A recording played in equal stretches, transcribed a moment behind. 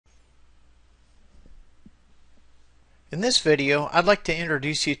In this video, I'd like to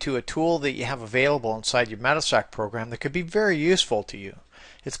introduce you to a tool that you have available inside your MetaStock program that could be very useful to you.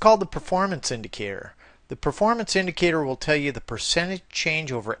 It's called the Performance Indicator. The Performance Indicator will tell you the percentage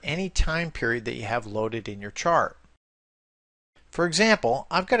change over any time period that you have loaded in your chart. For example,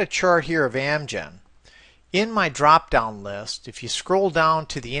 I've got a chart here of Amgen. In my drop-down list, if you scroll down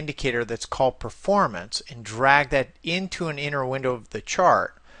to the indicator that's called Performance and drag that into an inner window of the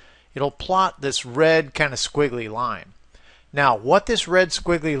chart, it'll plot this red kind of squiggly line. Now, what this red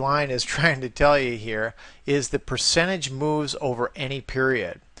squiggly line is trying to tell you here is the percentage moves over any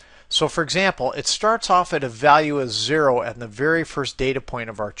period. So for example, it starts off at a value of 0 at the very first data point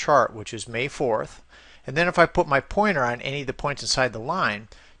of our chart, which is May 4th. And then if I put my pointer on any of the points inside the line,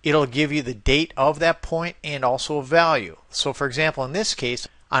 it'll give you the date of that point and also a value. So for example, in this case,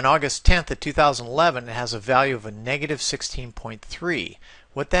 on August 10th of 2011, it has a value of a negative 16.3.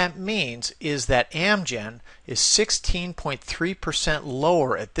 What that means is that Amgen is 16.3%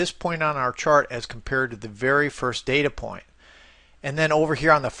 lower at this point on our chart as compared to the very first data point. And then over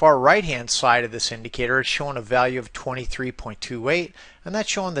here on the far right hand side of this indicator, it's showing a value of 23.28, and that's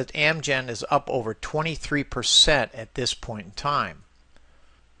showing that Amgen is up over 23% at this point in time.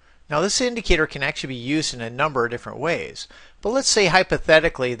 Now this indicator can actually be used in a number of different ways. But let's say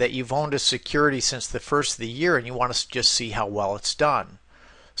hypothetically that you've owned a security since the first of the year and you want to just see how well it's done.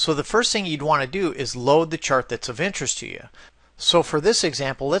 So the first thing you'd want to do is load the chart that's of interest to you. So for this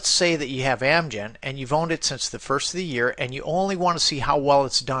example, let's say that you have Amgen and you've owned it since the first of the year and you only want to see how well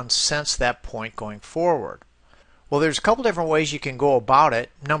it's done since that point going forward. Well, there's a couple different ways you can go about it.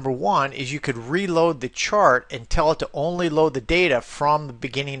 Number one is you could reload the chart and tell it to only load the data from the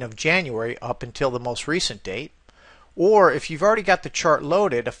beginning of January up until the most recent date. Or if you've already got the chart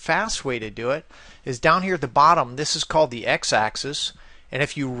loaded, a fast way to do it is down here at the bottom. This is called the x-axis. And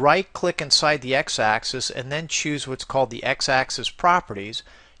if you right click inside the x-axis and then choose what's called the x-axis properties,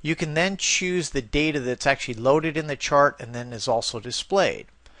 you can then choose the data that's actually loaded in the chart and then is also displayed.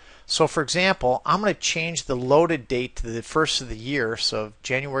 So for example, I'm going to change the loaded date to the first of the year, so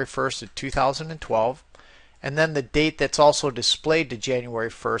January 1st of 2012, and then the date that's also displayed to January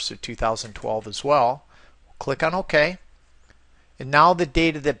 1st of 2012 as well. Click on OK. And now the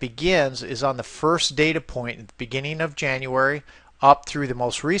data that begins is on the first data point at the beginning of January up through the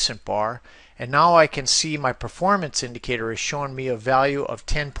most recent bar, and now I can see my performance indicator is showing me a value of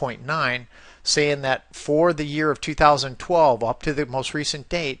 10.9, saying that for the year of 2012 up to the most recent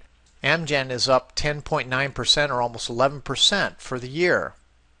date, Amgen is up 10.9% or almost 11% for the year.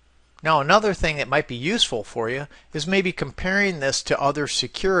 Now another thing that might be useful for you is maybe comparing this to other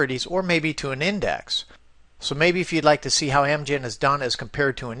securities or maybe to an index. So maybe if you'd like to see how Amgen is done as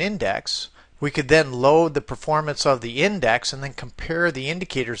compared to an index, we could then load the performance of the index and then compare the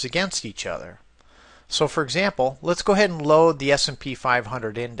indicators against each other. So for example, let's go ahead and load the S&P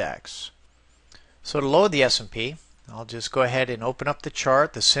 500 index. So to load the S&P, I'll just go ahead and open up the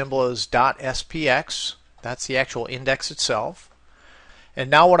chart. The symbol is .spx. That's the actual index itself.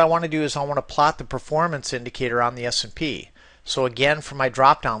 And now what I want to do is I want to plot the performance indicator on the S&P. So again, for my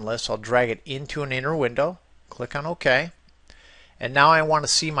drop-down list, I'll drag it into an inner window. Click on OK. And now I want to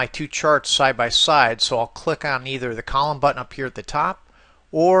see my two charts side by side, so I'll click on either the column button up here at the top,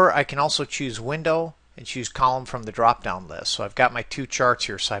 or I can also choose Window and choose Column from the drop-down list. So I've got my two charts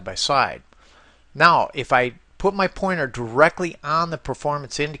here side by side. Now, if I put my pointer directly on the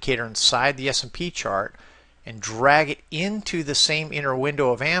performance indicator inside the S&P chart and drag it into the same inner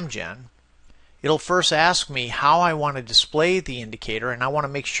window of Amgen, it'll first ask me how I want to display the indicator, and I want to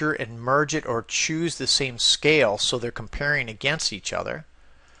make sure and merge it or choose the same scale so they're comparing against each other.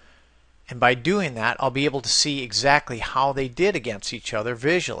 And by doing that, I'll be able to see exactly how they did against each other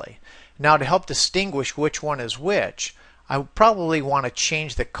visually. Now to help distinguish which one is which, I would probably want to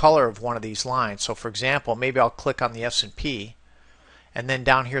change the color of one of these lines. So for example, maybe I'll click on the S&P, and then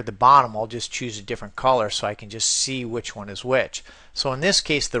down here at the bottom I'll just choose a different color so I can just see which one is which. So in this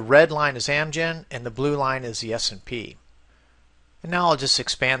case the red line is Amgen and the blue line is the S&P. And now I'll just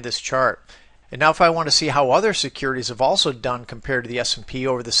expand this chart. And now if I want to see how other securities have also done compared to the S&P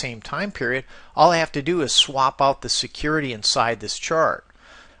over the same time period, all I have to do is swap out the security inside this chart.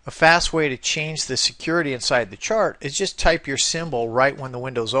 A fast way to change the security inside the chart is just type your symbol right when the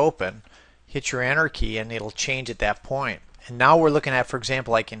window's open, hit your enter key, and it'll change at that point. And now we're looking at, for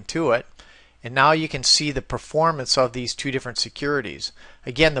example, like Intuit, and now you can see the performance of these two different securities.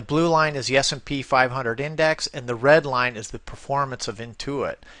 Again, the blue line is the S&P 500 index and the red line is the performance of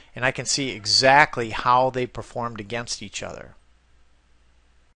Intuit, and I can see exactly how they performed against each other.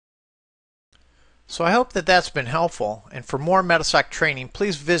 So I hope that that's been helpful, and for more MetaStock training,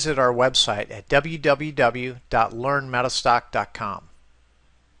 please visit our website at www.learnmetastock.com.